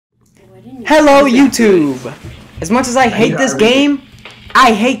Hello, YouTube! As much as I hate this game,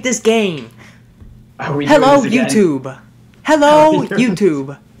 I hate this game. Hello, YouTube! Hello,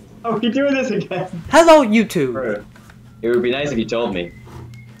 YouTube! Are we doing this again? Hello, YouTube! It would be nice if you told me.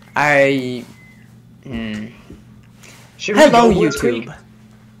 Hello, YouTube!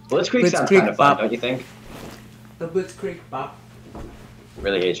 Blitzkrieg sounds kind of fun, don't you think? The Blitzkrieg Bop.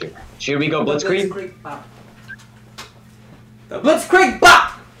 Really hate you. Should we go Blitzkrieg? The Blitzkrieg Bop!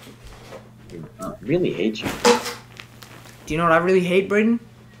 I really hate you. Do you know what I really hate, Brayden?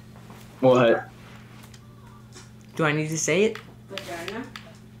 What? Do I need to say it?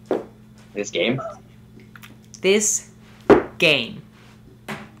 This game? This game.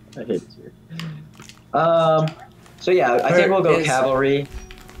 I hate you. So yeah, I think we'll go cavalry.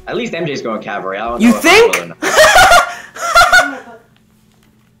 At least MJ's going cavalry. I don't know. You think?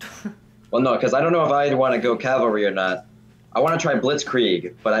 Well, no, because I don't know if I want to go cavalry or not. I want to try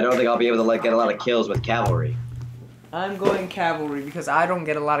Blitzkrieg, but I don't think I'll be able to like get a lot of kills with cavalry. I'm going cavalry because I don't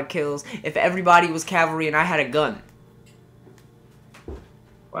get a lot of kills if everybody was cavalry and I had a gun.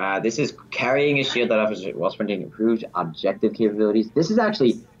 Wow, this is carrying a shield that offers while sprinting improved objective capabilities. This is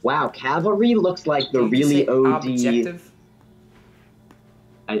actually, wow, cavalry looks like the really OD. Objective?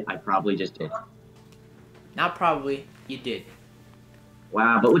 I probably just did. Not probably, you did.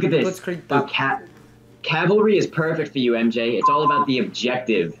 Wow, but look at this. So cavalry is perfect for you, MJ. It's all about the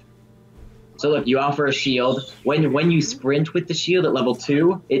objective. So look, you offer a shield. When you sprint with the shield at level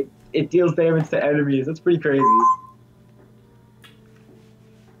 2, it deals damage to enemies. That's pretty crazy.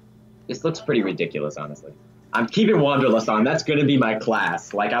 This looks pretty ridiculous, honestly. I'm keeping Wanderlust on. That's gonna be my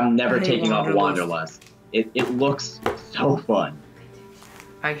class. Like, I'm never taking off Wanderlust. It looks so fun.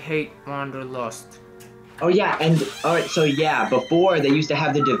 I hate Wanderlust. Oh yeah, and alright, so yeah, before they used to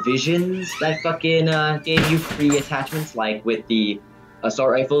have the divisions that fucking gave you free attachments, like with the assault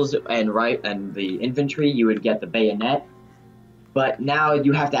rifles and the infantry, you would get the bayonet. But now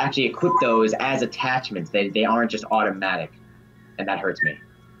you have to actually equip those as attachments. They aren't just automatic, and that hurts me.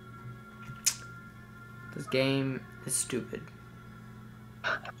 This game is stupid.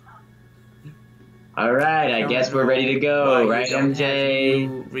 Alright, I guess we're ready to go, right, MJ?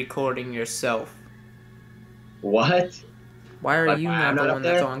 You recording yourself. What? Why are you not the one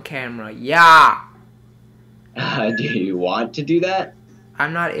that's on camera? Yeah! Do you want to do that?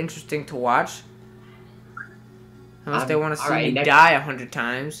 I'm not interesting to watch. Unless they want to see me die 100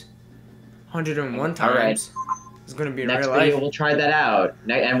 times. 101 times. Right. It's gonna be in real life. Next video we'll try that out.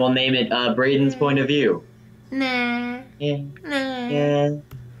 And we'll name it Braden's point of view. Nah. Yeah. Nah. Yeah.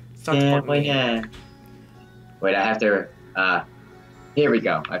 Stop wait, yeah. Wait, I have to, here we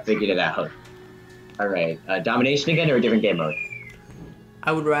go. I figured it out. Alright, domination again or a different game mode?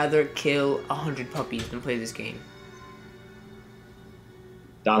 I would rather kill 100 puppies than play this game.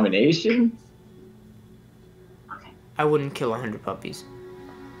 Domination? I wouldn't kill 100 puppies.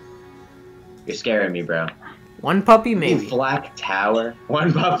 You're scaring me, bro. One puppy, maybe. Black Tower?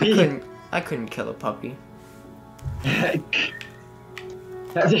 One puppy? I couldn't kill a puppy. I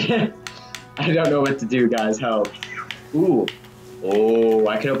don't know what to do, guys. Help. Ooh. Oh,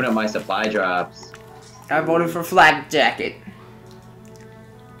 I can open up my supply drops. I voted for Flag Jacket.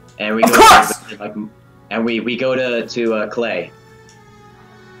 And we go and we go to Clay.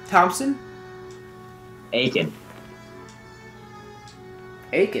 Thompson? Aiken.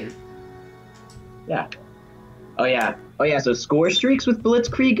 Aiken? Yeah. Oh yeah. Oh yeah, so score streaks with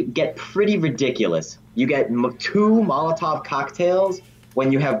Blitzkrieg get pretty ridiculous. You get 2 Molotov cocktails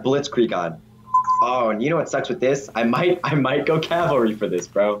when you have Blitzkrieg on. Oh, and you know what sucks with this? I might go cavalry for this,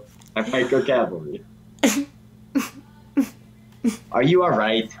 bro. I might go cavalry. Are you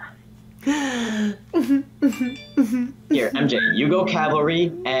alright? Here, MJ, you go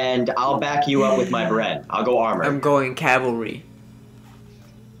cavalry, and I'll back you up with my bread. I'll go armor. I'm going cavalry.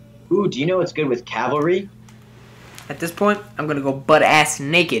 Ooh, do you know what's good with cavalry? At this point, I'm gonna go butt-ass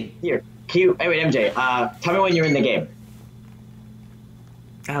naked. Here, wait, MJ, tell me when you're in the game.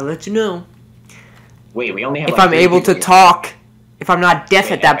 I'll let you know. Wait, we only have if I'm able to talk. If I'm not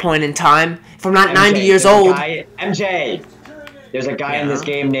deaf at that point in time. If I'm not 90 years old. MJ! There's a guy in this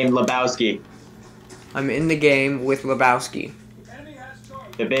game named Lebowski. I'm in the game with Lebowski.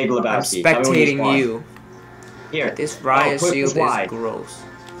 The big Lebowski. I'm spectating you. Here. This riot shield is gross.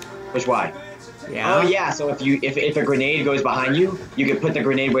 Push Y. Yeah. Oh yeah, so if a grenade goes behind you, you can put the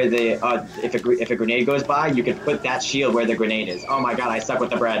grenade where the if a grenade goes by, you can put that shield where the grenade is. Oh my god, I suck with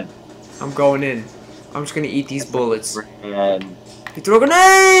the bread. I'm going in. I'm just gonna eat these bullets. And you throw a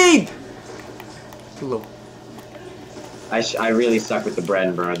grenade! Hello. I really suck with the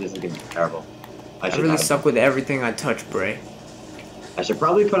bread, bro. This is gonna be terrible. I really suck with everything I touch, Bray. I should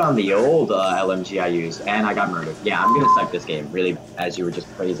probably put on the old LMG I used, and I got murdered. Yeah, I'm gonna suck this game, really, as you were just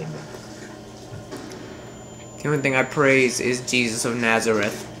praising me. The only thing I praise is Jesus of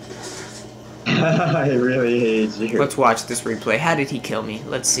Nazareth. I really hate you. Let's watch this replay. How did he kill me?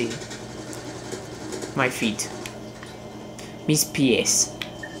 Let's see. My feet. Mis pies.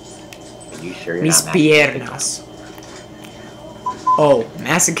 Are you sure you're Mis not piernas. Oh,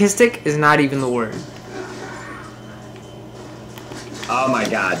 masochistic is not even the word. Oh my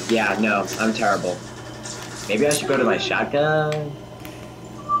god, yeah, no, I'm terrible. Maybe I should go to my shotgun?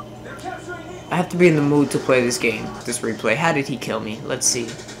 I have to be in the mood to play this game, this replay. How did he kill me? Let's see.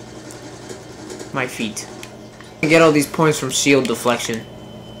 My feet. I get all these points from shield deflection.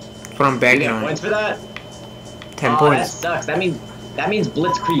 That's what I'm banking on. Points for that? 10 points. That sucks. That means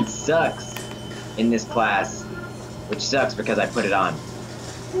Blitzkrieg sucks in this class. Which sucks because I put it on.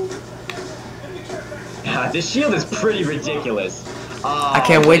 This shield is pretty ridiculous. Oh, I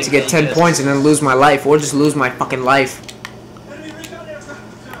can't wait to get 10 points and then lose my life, or just lose my fucking life.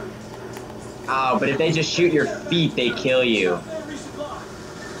 Oh, but if they just shoot your feet, they kill you.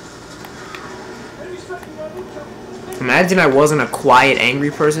 Imagine I wasn't a quiet,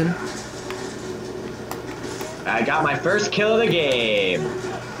 angry person. I got my first kill of the game.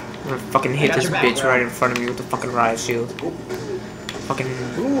 I'm gonna fucking hit this bitch right in front of me with the fucking riot shield. Fucking.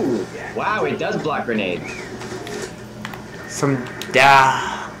 Ooh, wow, it does block grenades.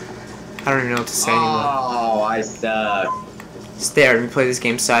 I don't even know what to say anymore. Oh, I suck. Stare at me play this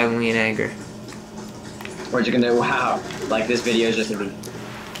game silently in anger. We're just gonna, wow, like this video is just gonna be.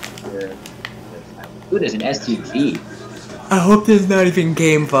 Ooh, there's an STG. I hope there's not even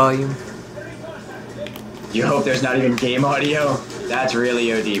game volume. You hope there's not even game audio? That's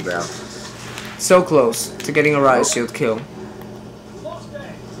really OD, bro. So close to getting a riot shield kill.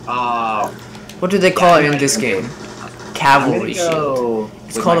 Oh. What do they call it in this game? Cavalry shield.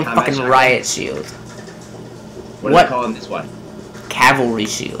 It's called a fucking riot shield. What do they call in this one? Cavalry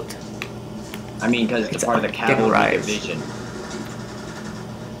shield. I mean, because it's a part of the cavalry division.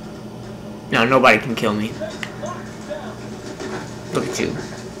 No, nobody can kill me. Look at you.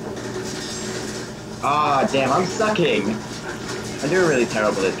 Ah, damn, I'm sucking. I do really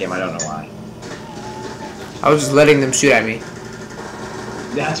terrible this game, I don't know why. I was just letting them shoot at me.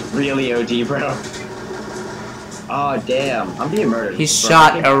 That's really OD, bro. Oh, damn, I'm being murdered. He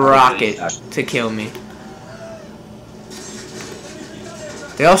shot a rocket to kill me.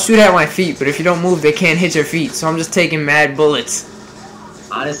 They all shoot at my feet, but if you don't move, they can't hit your feet, so I'm just taking mad bullets.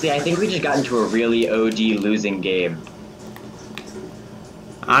 Honestly, I think we just got into a really OD losing game.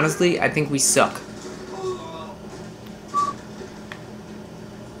 Honestly, I think we suck.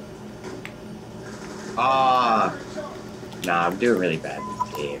 Ah, nah, I'm doing really bad in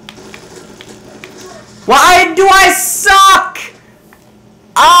this game. Why do I suck?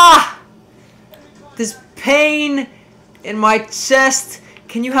 Ah! This pain in my chest.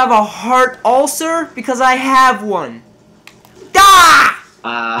 Can you have a heart ulcer? Because I have one. Ah!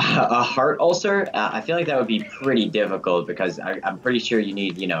 A heart ulcer? I feel like that would be pretty difficult because I'm pretty sure you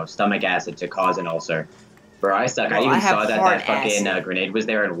need, you know, stomach acid to cause an ulcer. Bro, I suck. I even saw that fucking grenade was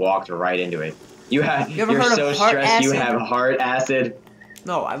there and walked right into it. You're so stressed you have heart acid.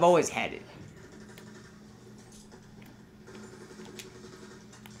 No, I've always had it.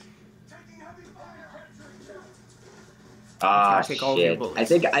 Ah, shit. I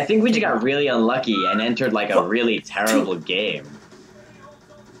think we just got really unlucky and entered like a really terrible game.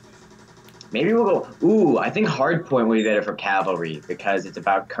 Maybe we'll go. Ooh, I think hardpoint would be better for cavalry because it's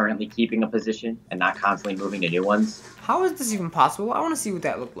about currently keeping a position and not constantly moving to new ones. How is this even possible? I want to see what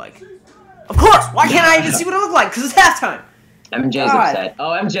that looked like. Of course! Why can't I even see what it looked like? Because it's halftime! MJ's upset.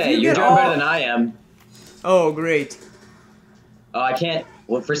 Oh, MJ, you're doing better than I am. Oh, great. Oh, I can't.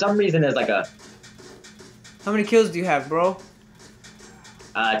 Well, for some reason, there's like a... How many kills do you have, bro?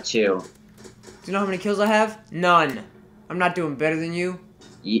 2. Do you know how many kills I have? None. I'm not doing better than you.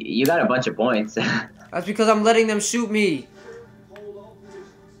 You got a bunch of points. That's because I'm letting them shoot me. Do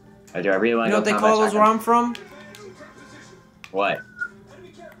I really want to know what they call those where I'm from? What?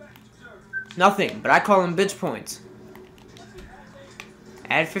 Nothing, but I call them bitch points.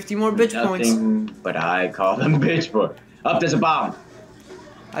 Add 50 more bitch points. Nothing, but I call them bitch points. Up, there's a bomb.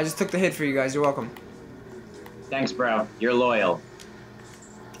 I just took the hit for you guys. You're welcome. Thanks, bro. You're loyal.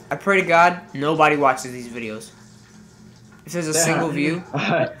 I pray to God nobody watches these videos. If there's a single view,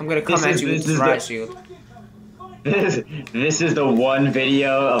 I'm gonna come at you with this riot shield. This is the one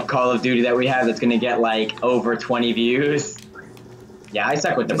video of Call of Duty that we have that's gonna get like over 20 views. Yeah, I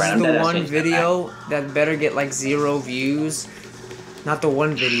suck with the brand. This is the one video that better get like 0 views. Not the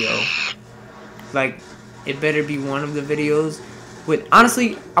one video. Like, it better be one of the videos Wait,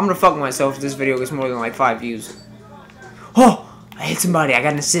 honestly, I'm gonna fuck myself if this video gets more than like 5 views. Oh, I hit somebody. I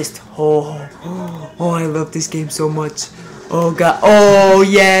got an assist. Oh, I love this game so much. Oh god. Oh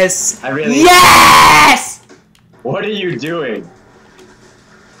yes. I really. Yes. What are you doing?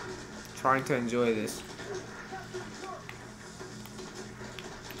 Trying to enjoy this.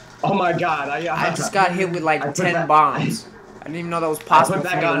 Oh my god! I just got hit with like 10 bombs. I didn't even know that was possible. I put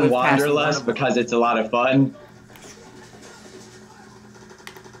for back me to on live past Wanderlust because it's a lot of fun.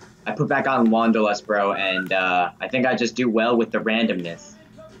 I put back on Wanderlust, bro, and I think I just do well with the randomness.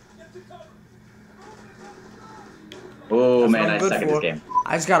 Oh man, I suck at this game.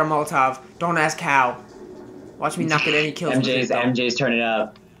 I just got a Molotov. Don't ask how. Watch me not get any kills. MJ's turning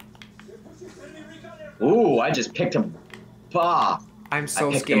up. Ooh, I just picked him. Bah! I'm so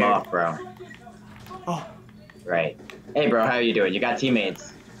I picked scared. him off, bro. Oh. Right. Hey, bro, how you doing? You got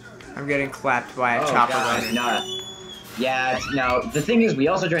teammates? I'm getting clapped by a chopper. God, no. Yeah, no. The thing is, we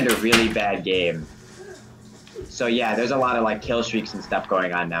also joined a really bad game. So yeah, there's a lot of like kill streaks and stuff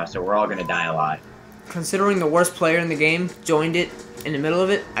going on now. So we're all gonna die a lot. Considering the worst player in the game joined it in the middle of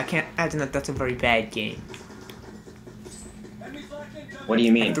it, I can't imagine that that's a very bad game. What do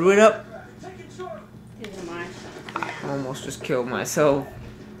you mean? I threw it up. I almost just killed myself.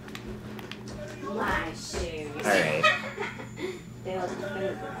 Alright.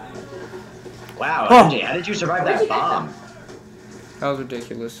 Wow, Oh. MJ, how did you survive that bomb? That was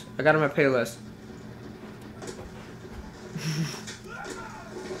ridiculous. I got him at Payless.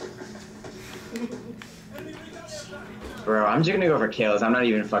 Bro, I'm just gonna go for kills. I'm not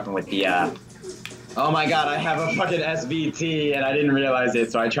even fucking with the, Oh my god, I have a fucking SVT and I didn't realize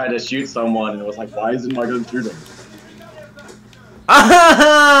it, so I tried to shoot someone and it was like, why isn't my gun shooting?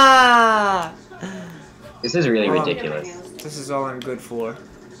 This is really ridiculous. This is all I'm good for.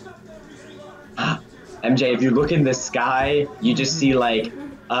 MJ, if you look in the sky, you just see like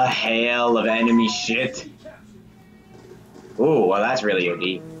a hail of enemy shit. Ooh, well that's really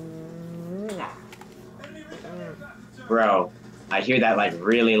OD. Bro, I hear that like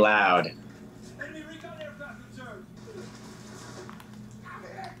really loud.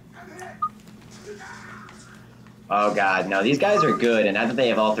 Oh god, no, these guys are good, and now that they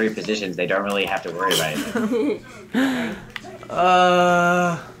have all 3 positions, they don't really have to worry about it.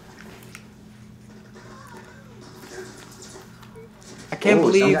 I can't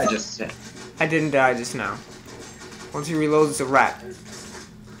believe some guy just... I didn't die just now. Once he reloads, it's a wrap.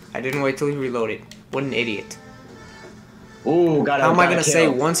 I didn't wait till he reloaded. What an idiot. Ooh, got How am I gonna say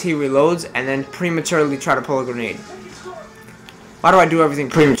once he reloads and then prematurely try to pull a grenade? Why do I do everything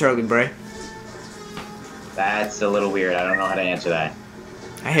prematurely, Bray? That's a little weird. I don't know how to answer that.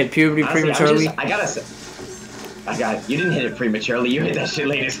 I hit puberty Honestly, prematurely. I gotta say... you didn't hit it prematurely. You hit that shit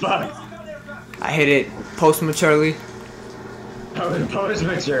late as fuck. I hit it post-maturely.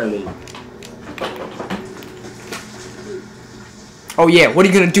 Post-maturely. Oh yeah, what are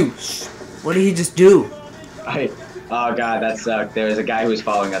you gonna do? What did he just do? Oh god, that sucked. There was a guy who was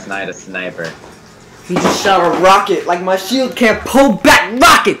following us and I had a sniper. He just shot a rocket like my shield can't pull back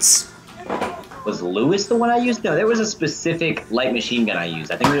rockets! Was Lewis the one I used? No, there was a specific light machine gun I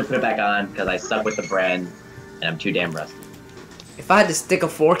used. I think we're gonna put it back on because I suck with the brand and I'm too damn rusty. If I had to stick a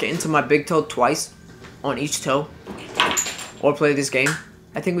fork into my big toe twice, on each toe, or play this game,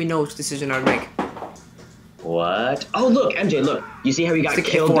 I think we know which decision I'd make. What? Oh look, MJ, look. You see how you got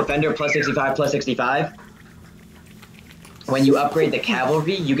killed defender plus 65 plus 65? When you upgrade the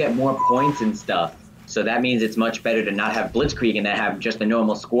cavalry, you get more points and stuff. So that means it's much better to not have blitzkrieg and then have just a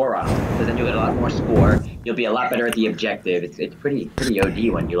normal score on. Because then you get a lot more score. You'll be a lot better at the objective. It's pretty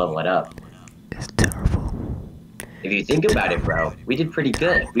OD when you level it up. It's terrible. If you think about it, bro, we did pretty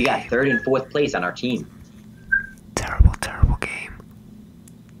good. We got 3rd and 4th place on our team. Terrible game.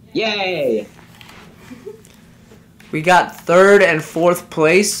 Yay! We got 3rd and 4th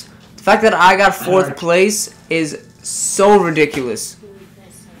place. The fact that I got 4th place is so ridiculous.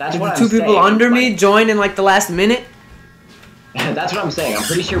 That's Did what the I'm two people saying. under me join in like the last minute? That's what I'm saying. I'm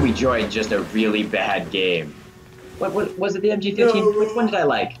pretty sure we joined just a really bad game. What was it? The MG15? No. Which one did I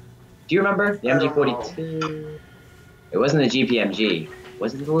like? Do you remember? The MG42? It wasn't the GPMG.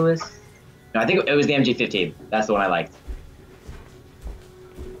 Was it the Lewis? No, I think it was the MG15. That's the one I liked.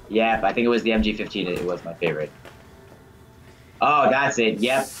 Yeah, I think it was the MG15. It was my favorite. Oh, that's it.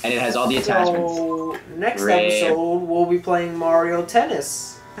 Yep, and it has all the attachments. So, next Rip. episode, we'll be playing Mario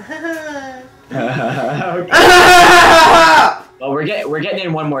Tennis. Okay. Well, we're getting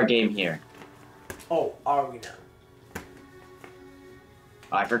in one more game here. Oh, are we now?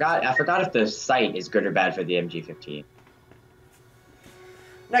 I forgot if the sight is good or bad for the MG15.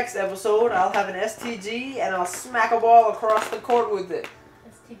 Next episode, I'll have an STG and I'll smack a ball across the court with it.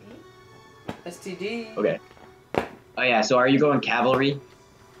 STD. Okay. Oh yeah, so are you going cavalry?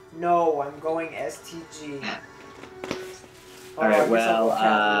 No, I'm going STG. Alright, well,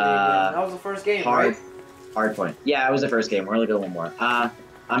 that was the first game, right? Hard point. Yeah, it was the first game. We're only doing one more.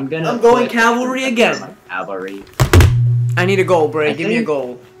 I'm going cavalry again. Cavalry. I need a goal, Bray. Give me a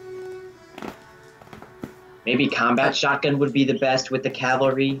goal. Maybe combat shotgun would be the best with the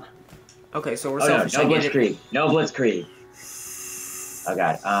cavalry. Okay, so we're selfish. No blitzkrieg. No blitzkrieg. Oh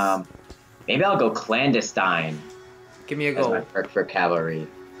god. Maybe I'll go clandestine. Give me a goal. As my perk for cavalry.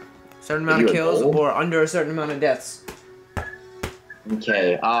 Certain amount of kills or under a certain amount of deaths.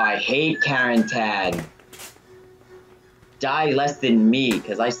 Okay. Oh, I hate Quarantine. Die less than me,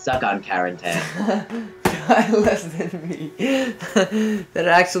 because I suck on Quarantine. Die less than me. That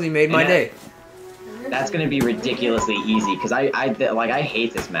actually made my day. That's gonna be ridiculously easy, because I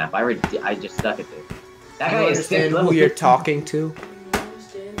hate this map. I just suck at this. That guy is sick. Who you're talking to?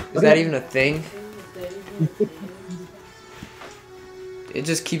 Is that even a thing? It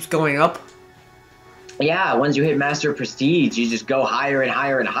just keeps going up? Yeah, once you hit Master Prestige, you just go higher and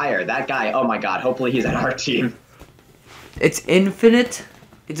higher and higher. That guy, oh my god, hopefully he's on our team. It's infinite?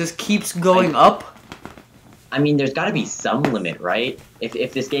 It just keeps going up? I mean, there's gotta be some limit, right?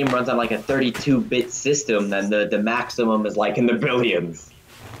 If this game runs on like a 32-bit system, then the maximum is like in the billions.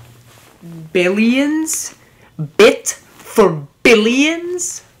 Billions? Bit for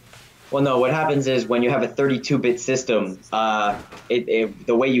billions? Well, no, what happens is when you have a 32-bit system,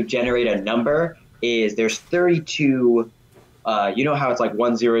 the way you generate a number is there's 32, you know how it's like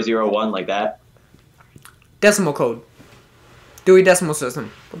 1001, like that? Decimal code. Dewey Decimal System.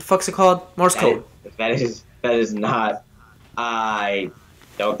 What the fuck's it called? Morse code. That is not, I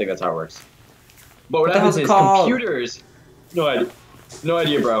don't think that's how it works. But what happens is computers, no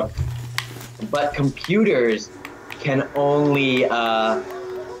idea, bro. But computers can only,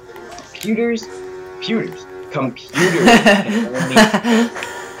 computers can only,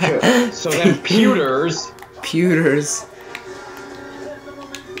 so then pewters.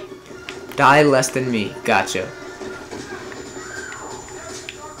 Die less than me. Gotcha.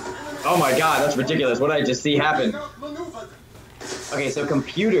 Oh my god, that's ridiculous. What did I just see happen? Okay, so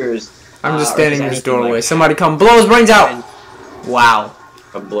computers. I'm just standing in this doorway. Like, somebody come blow his brains out! Wow.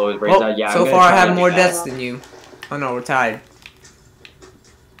 Come blow his brains out, yeah. So far I have more deaths than you. Oh no, we're tied.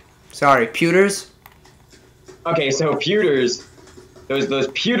 Sorry, pewters? Okay, so pewters. Those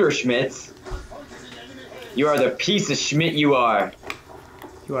pewter schmitts. You are the piece of schmidt you are.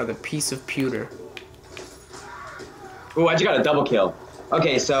 You are the piece of pewter. Ooh, I just got a double kill.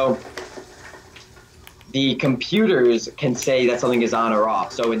 Okay, so the computers can say that something is on or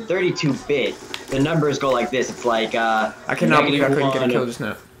off. So in 32-bit, the numbers go like this. It's like I cannot believe I couldn't get a kill just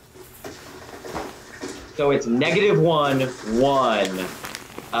now. So it's -1, 1,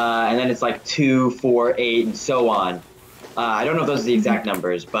 and then it's like 2, 4, 8, and so on. I don't know if those are the exact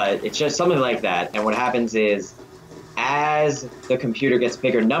numbers, but it's just something like that. And what happens is, as the computer gets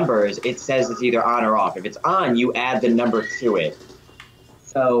bigger numbers, it says it's either on or off. If it's on, you add the number to it.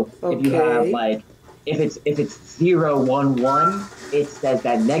 So if you have like, if it's 0, 1, 1, it says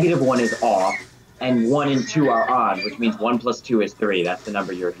that -1 is off, and 1 and 2 are on, which means 1 plus 2 is 3. That's the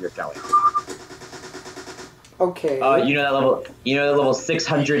number you're showing. Okay. You know that level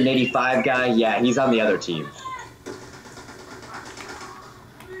 685 guy? Yeah, he's on the other team.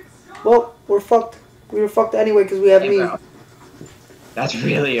 Well, we're fucked. We were fucked anyway because we have me. Bro. That's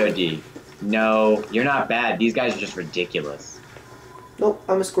really OD. No, you're not bad. These guys are just ridiculous. Nope,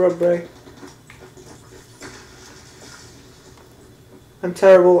 I'm a scrub, Bray. I'm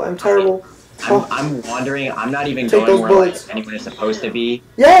terrible. I'm terrible. I'm wandering. I'm not even going where like, anyone is supposed to be.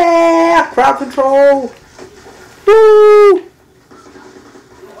 Yeah! Crowd control! Woo!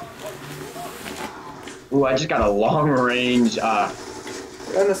 Ooh, I just got a long range. An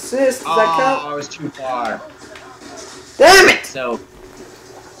assist. Does that count? Oh, I was too far. Damn it!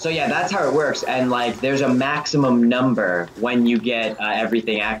 So yeah, that's how it works. And like, there's a maximum number when you get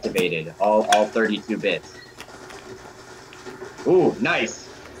everything activated, all 32 bits. Ooh, nice.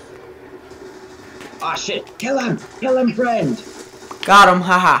 Ah, shit. Kill him, friend. Got him,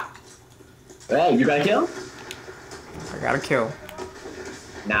 haha. Hey, you got a kill? I got a kill.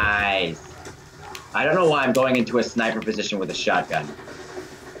 Nice. I don't know why I'm going into a sniper position with a shotgun.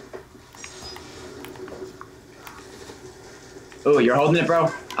 Ooh, you're holding it, bro?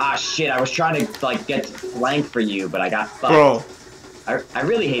 Ah, shit, I was trying to, like, get flank for you, but I got fucked. Bro. I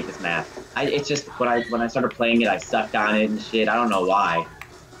really hate this map. It's just, when I started playing it, I sucked on it and shit. I don't know why.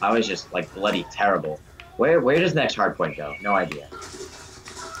 I was just, like, bloody terrible. Where does next hardpoint go? No idea.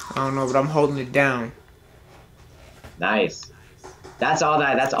 I don't know, but I'm holding it down. Nice. That's all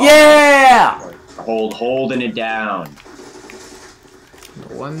that. That's all. Yeah! Holding it down.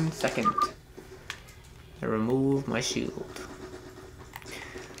 1 second. I remove my shield.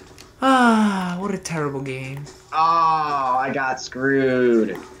 Ah, what a terrible game. Oh, I got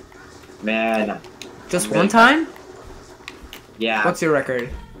screwed. Man. Just one time? Yeah. What's your record?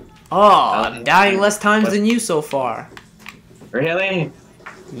 Oh, I'm dying less times than you so far. Really?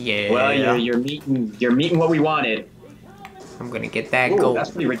 Yeah. Well, you're meeting what we wanted. I'm gonna get that Ooh, gold.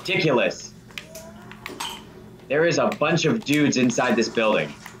 that's pretty ridiculous. There is a bunch of dudes inside this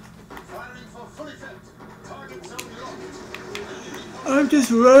building. I'm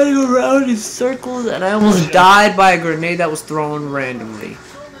just running around in circles and I almost died by a grenade that was thrown randomly.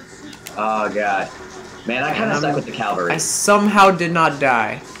 Oh god. Man, I kinda suck with the cavalry. I somehow did not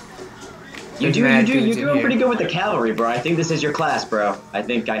die. You're doing pretty good with the cavalry, bro. I think this is your class, bro. I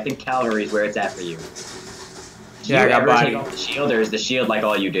think cavalry is where it's at for you. Do Yeah, you I got ever body. take off the shield, or is the shield like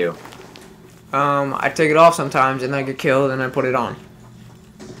all you do? I take it off sometimes and I get killed and I put it on.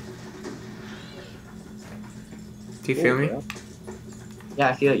 Do you feel me? Bro. Yeah,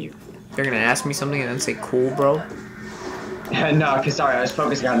 I feel you. You're gonna ask me something and then say cool, bro? No, cause sorry, I was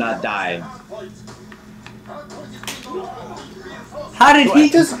focusing on not dying. How did he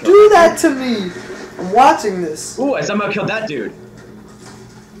just do that to me? I'm watching this. Ooh, I somehow killed that dude.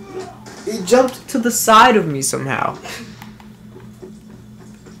 He jumped to the side of me somehow.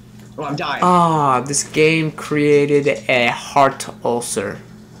 Oh, I'm dying. Ah, this game created a heart ulcer.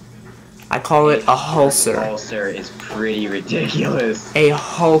 I call it a hulcer. Ulcer is pretty ridiculous. A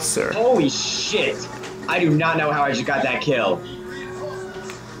hulcer. Holy shit! I do not know how I just got that kill.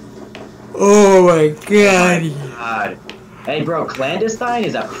 Oh my god. God. Hey, bro, clandestine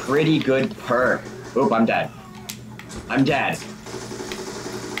is a pretty good perk. Oop, I'm dead. I'm dead.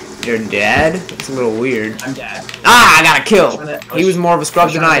 You're dead? It's a little weird. I'm dead. Ah, I got a kill. He was more of a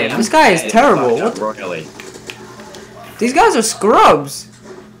scrub than I am. This guy is terrible. Royally. These guys are scrubs.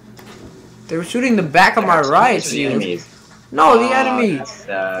 They were shooting the back of my right shield. Enemies. No, the enemy. That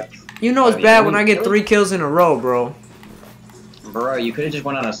sucks. You know it's bad when I get 3 kills in a row, bro. Bro, you could have just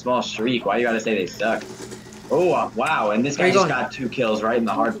went on a small streak. Why you gotta say they suck? Oh, wow, and this guy just got 2 kills right in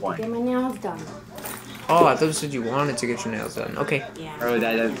the hard point. Get my nails done. Oh, I thought you said you wanted to get your nails done. Okay. Yeah. Bro,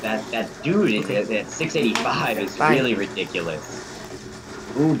 that dude at 685 is really ridiculous.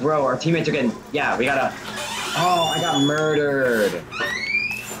 Ooh, bro, our teammates are getting... Yeah, we gotta... Oh, I got murdered.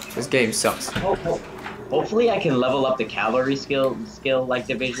 This game sucks. Hopefully I can level up the cavalry skill like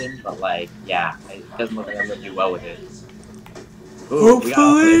division, but like, yeah, it doesn't look like I'm gonna do well with it. Ooh,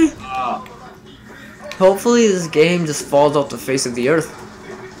 Hopefully. Oh, Hopefully this game just falls off the face of the earth.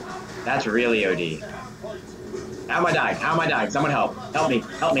 that's really OD. How am I dying? How am I dying? Someone help. Help me.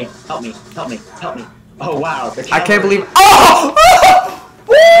 Help me. Help me. Help me. Help me. Oh, wow. The I can't cavalry- believe. Oh!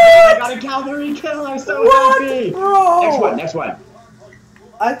 I got a cavalry kill. I'm so happy. Bro? Next one. Next one.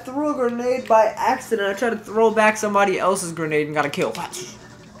 I threw a grenade by accident. I tried to throw back somebody else's grenade and got a kill. Watch.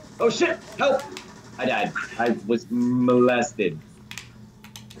 Oh, shit. Help. I died. I was molested.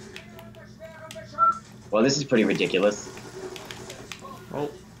 Well, this is pretty ridiculous. Oh.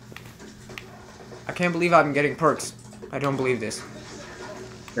 I can't believe I'm getting perks. I don't believe this.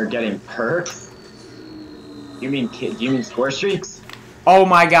 You're getting perks? You mean score streaks? Oh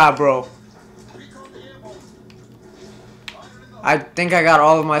my god, bro. I think I got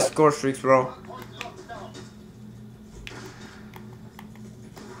all of my score streaks, bro.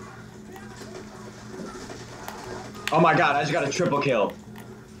 Oh my god, I just got a triple kill.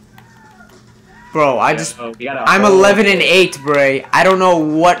 Bro, I'm 11 and 8, bro. I don't know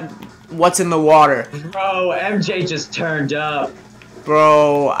what's in the water. Bro, MJ just turned up.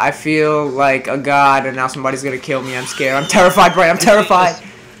 Bro, I feel like a god and now somebody's gonna kill me. I'm scared. I'm terrified, bro. I'm terrified.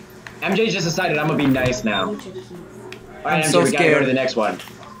 MJ just decided I'm gonna be nice now. Alright, MJ, so we gotta go scared. to the next one.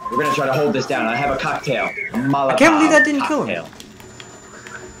 We're gonna try to hold this down. I have a cocktail. I can't believe that didn't kill him.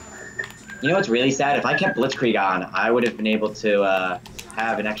 You know what's really sad? If I kept Blitzkrieg on, I would have been able to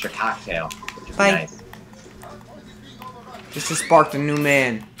have an extra cocktail, which would be Bye. nice. Just sparked a new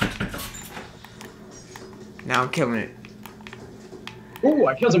man. Now I'm killing it. Ooh,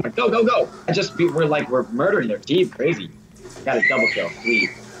 I killed someone. Go, go, go! We're murdering their team. Crazy. Got a double kill. Sweet.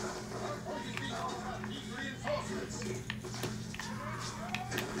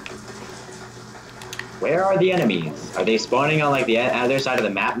 Where are the enemies? Are they spawning on like the other side of the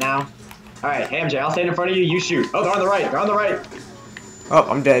map now? Alright, hey MJ, I'll stand in front of you, you shoot. Oh, they're on the right, they're on the right. Oh,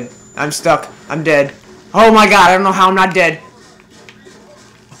 I'm dead. I'm stuck. I'm dead. Oh my god, I don't know how I'm not dead.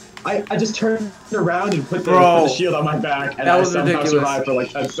 I just turned around and put Bro, the shield on my back, and that I was somehow ridiculous. survived for like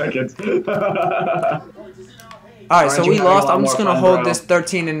 10 seconds. Alright, so we lost. I'm just gonna hold bro? this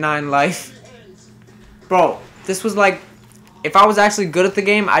 13-9 life. Bro, this was like, if I was actually good at the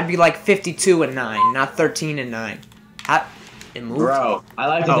game, I'd be like 52-9, not 13-9. It moved? Bro, I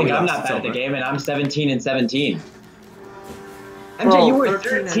like to think I'm not bad at the game, and I'm 17-17. MJ, Bro, you were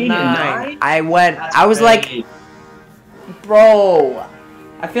 13-9? I was like, bro,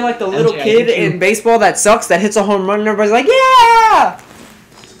 I feel like the little MJ, kid in baseball that sucks, that hits a home run, and everybody's like, yeah!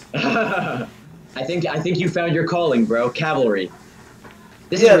 I think you found your calling, bro. Cavalry.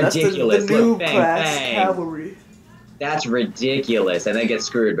 This is ridiculous. The new Look, bang, class, bang. cavalry. That's ridiculous, and then get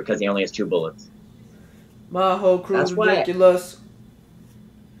screwed because he only has 2 bullets. My whole crew is That's why- ridiculous.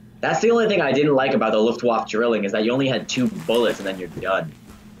 That's the only thing I didn't like about the Luftwaffe drilling is that you only had 2 bullets and then you're done.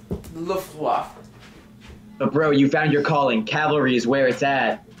 Luftwaffe. But bro, you found your calling. Cavalry is where it's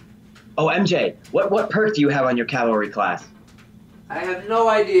at. Oh, MJ, what perk do you have on your cavalry class? I have no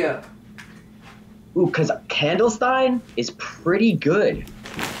idea. Ooh, because Candlestein is pretty good.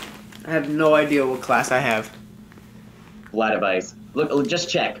 I have no idea what class I have. Flat advice. Look, just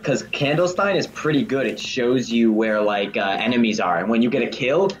check, because Candlestein is pretty good. It shows you where, like, enemies are. And when you get a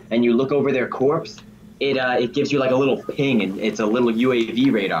kill and you look over their corpse, it gives you, like, a little ping, and it's a little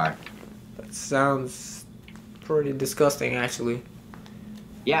UAV radar. That sounds pretty disgusting, actually.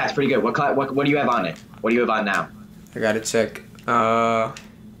 Yeah, it's pretty good. What do you have on it? What do you have on now? I gotta check. On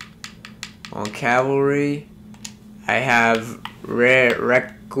cavalry, I have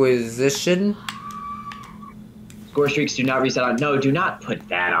requisition. Score streaks do not reset on. No, do not put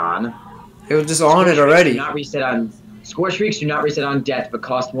that on. It was just on it already. Do not reset on. Score streaks do not reset on death, but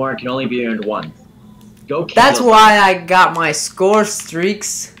cost more and can only be earned once. Go. That's why I got my score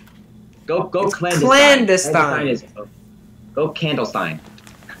streaks. Go. Clandestine. Go Candlestein.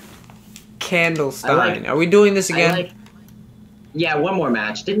 Candlestein. Are we doing this again? Yeah, one more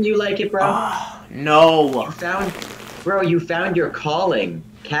match. Didn't you like it, bro? Oh, no. You found your calling.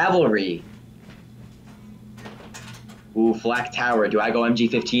 Cavalry. Ooh, Flak Tower. Do I go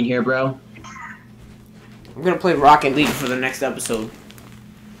MG15 here, bro? I'm gonna play Rocket League for the next episode.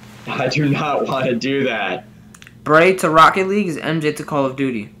 I do not want to do that. Bray to Rocket League is MJ to Call of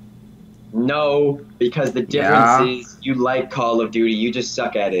Duty. No, because the difference is you like Call of Duty. You just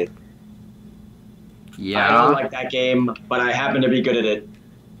suck at it. Yeah. I don't like that game, but I happen to be good at it.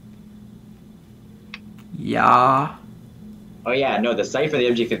 Yeah. Oh yeah, no, the sight for the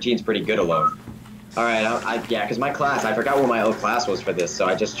MG15 is pretty good alone. Alright, yeah, because my class, I forgot what my old class was for this, so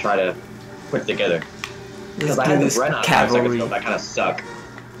I just try to put it together. Because I had the Bren on 5 seconds ago, that kind of suck.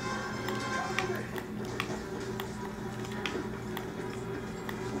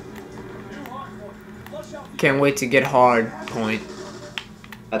 Can't wait to get hard point.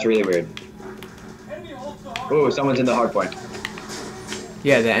 That's really weird. Ooh, someone's in the hard point.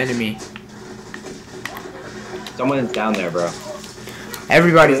 Yeah, the enemy. Someone's down there, bro.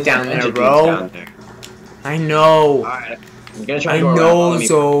 Everybody's down there, bro. Down there. I know. Alright, I'm gonna try to I go know, around.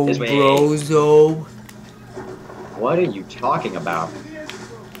 so, brozo. What are you talking about?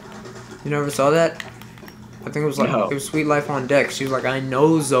 You never saw that? I think it was like, It was Sweet Life on Deck. She was like, I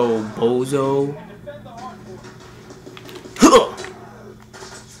know, zo, bozo.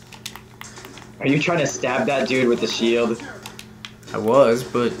 Are you trying to stab that dude with the shield? I was,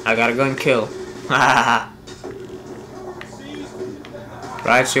 but I got a gun kill.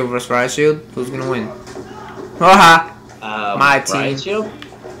 Riot shield versus riot shield. Who's gonna win? My team. Shield?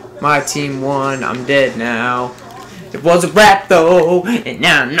 My team won. I'm dead now. It was a rap though, and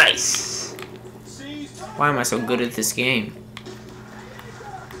now I'm nice. Why am I so good at this game?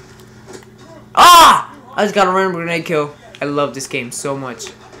 Ah! I just got a random grenade kill. I love this game so much.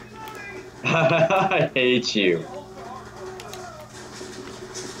 I hate you.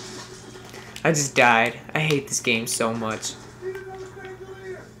 I just died. I hate this game so much.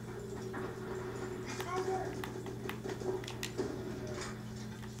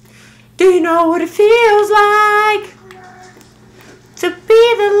 Do you know what it feels like to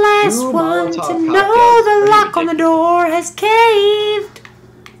be the last one to know the lock on the door has caved?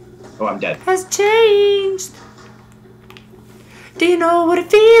 Oh, I'm dead. Has changed. Do you know what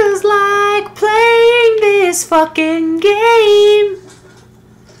it feels like playing this fucking game?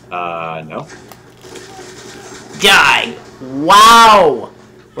 No. Die! Wow!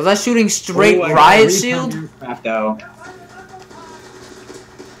 Was I shooting straight riot shield? Crap, though.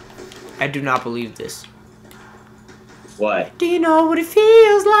 I do not believe this. What? Do you know what it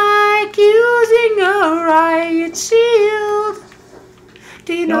feels like using a riot shield?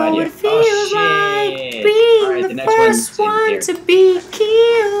 Do you know what it feels like being the first one to be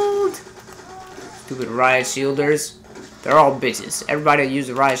killed? stupid riot shielders. They're all bitches. Everybody that uses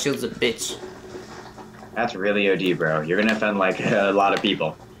a riot shield's a bitch. That's really OD, bro. You're gonna offend like a lot of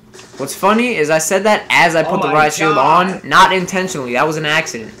people. What's funny is I said that as I put the riot shield on, not intentionally. That was an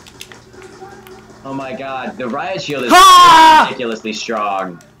accident. Oh my god, the riot shield is Ha! ridiculously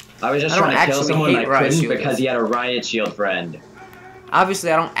strong. I was just trying to kill someone I couldn't because he had a riot shield friend.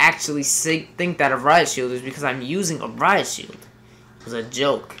 Obviously, I don't actually think that a riot shield is because I'm using a riot shield. It was a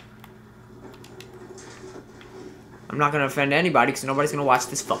joke. I'm not gonna offend anybody because nobody's gonna watch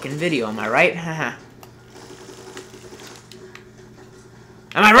this fucking video. Am I right? Haha.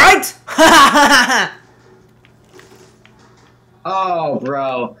 Am I right? Oh,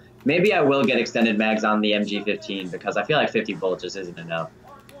 bro. Maybe I will get extended mags on the MG15 because I feel like 50 bullets just isn't enough.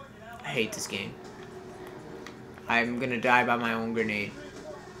 I hate this game. I'm gonna die by my own grenade.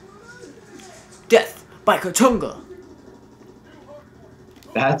 Death by Katunga.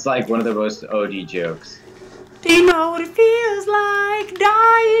 That's like one of the most OD jokes. Do you know what it feels like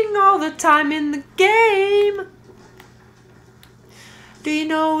dying all the time in the game? Do you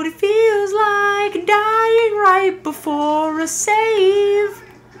know what it feels like dying right before a save?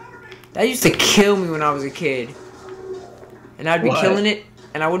 That used to kill me when I was a kid. And I'd be killing it,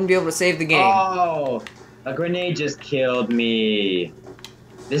 and I wouldn't be able to save the game. Oh, a grenade just killed me.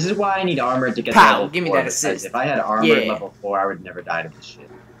 This is why I need armor to get Pow, level 4. give me that assist. If I had armor at level 4, I would never die to this shit.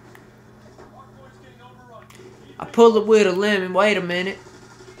 I pull it with a lemon. Wait a minute.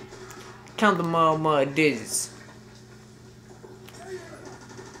 Count them all my digits.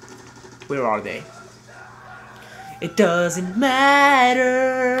 Where are they? It doesn't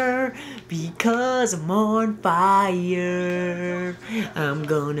matter because I'm on fire. I'm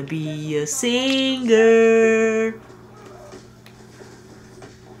gonna be a singer.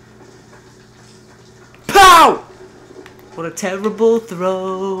 Pow! What a terrible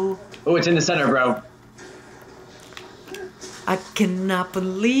throw. Oh, it's in the center, bro. I cannot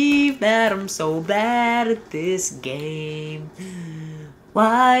believe that I'm so bad at this game.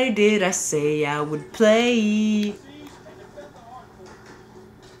 Why did I say I would play?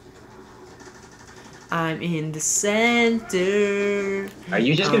 I'm in the center. Are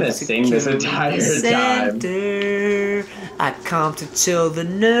you just gonna sing this entire time? I come to chill the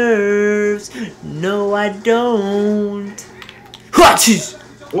nerves. No, I don't.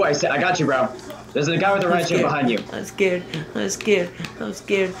 Oh, I got you, bro. There's a guy with a riot shield behind you. I'm scared. I'm scared. I'm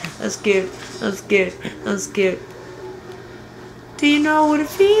scared. I'm scared. I'm scared. I'm scared. Do you know what it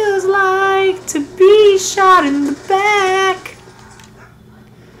feels like to be shot in the back?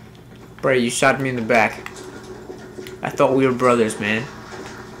 Bro, you shot me in the back. I thought we were brothers, man.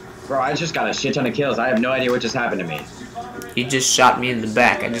 Bro, I just got a shit ton of kills. I have no idea what just happened to me. You just shot me in the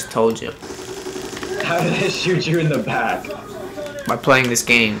back. I just told you. How did I shoot you in the back? By playing this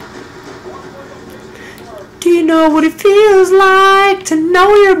game. Do you know what it feels like to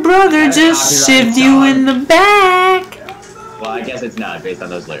know your brother just shivved you in the back? Well, I guess it's not based on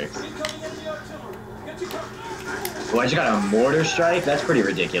those lyrics. Oh, I just got a mortar strike? That's pretty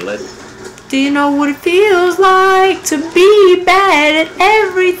ridiculous. Do you know what it feels like to be bad at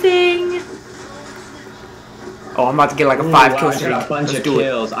everything? Oh, I'm about to get like a 5 kill streak. Let's do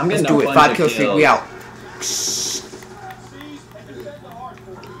it. I'm getting Let's do it. 5 kill streak. We out.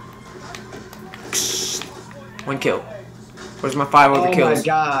 One kill. Where's my 5 over kills? Oh my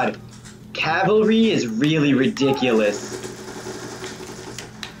god. Cavalry is really ridiculous.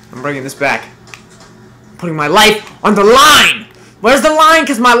 I'm bringing this back. I'm putting my life on the line! Where's the line?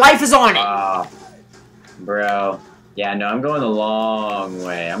 Because my life is on it! Bro. Yeah, no, I'm going the long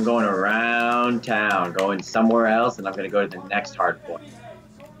way. I'm going around town, going somewhere else, and I'm going to go to the next hard point.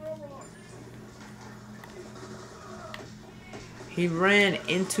 He ran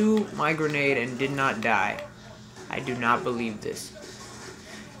into my grenade and did not die. I do not believe this.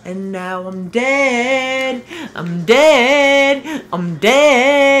 And now I'm dead. I'm dead. I'm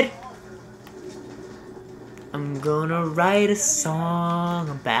dead. I'm gonna write a song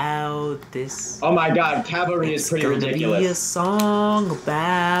about this. Oh my god, cavalry is pretty ridiculous. It's gonna be a song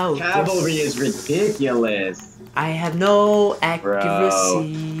about Cavalry is ridiculous. I have no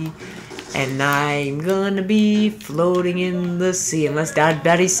accuracy. And I'm gonna be floating in the sea. Unless dead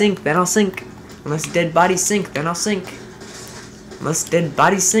bodies sink, then I'll sink. Unless dead bodies sink, then I'll sink. Unless dead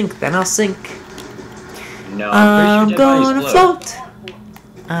bodies sink, then I'll sink. No, I'm gonna float.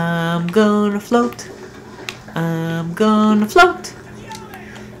 I'm gonna float. I'm gonna float.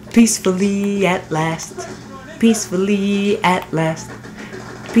 Peacefully at last. Peacefully at last.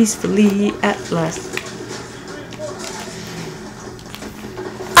 Peacefully at last.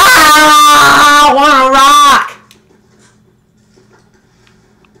 I wanna rock!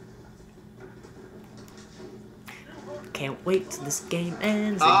 this game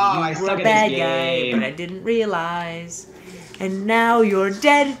ends Oh, I and you were suck a at bad this guy, game. but I didn't realize. And now you're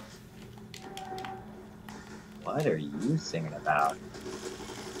dead. What are you singing about?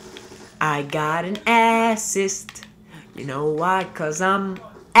 I got an assist. You know why? 'Cause I'm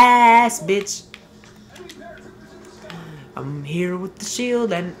ass bitch. I'm here with the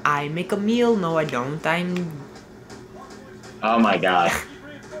shield and I make a meal. No, I don't. Oh my god.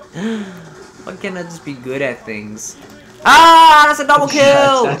 Why can't I just be good at things? Ah, that's a double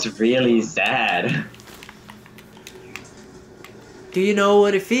kill! That's really sad. Do you know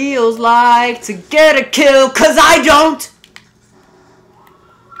what it feels like to get a kill? 'Cause I don't!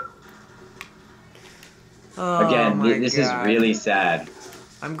 Oh Again, my this God. is really sad.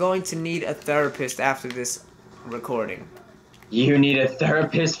 I'm going to need a therapist after this recording. You need a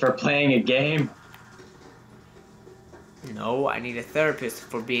therapist for playing a game? No, I need a therapist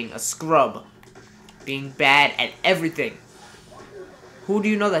for being a scrub. Being bad at everything. Who do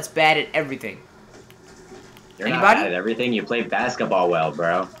you know that's bad at everything? You're Anybody? not bad at everything. You play basketball well,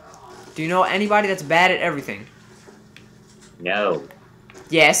 bro. Do you know anybody that's bad at everything? No.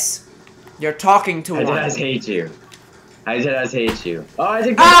 Yes. You're talking to I one. just hate you. I just hate you. Oh, I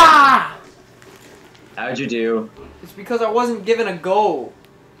think. Ah! How'd you do? It's because I wasn't given a goal.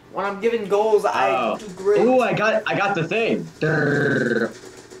 When I'm given goals, I do great. Ooh, I got the thing.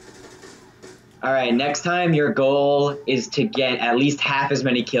 All right, next time your goal is to get at least half as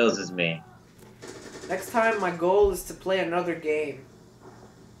many kills as me. Next time, my goal is to play another game.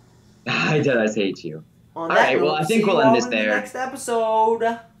 I just hate you. On All that right, well, note, I think see we'll you end all this in the there. next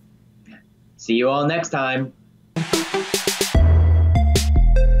episode. See you all next time.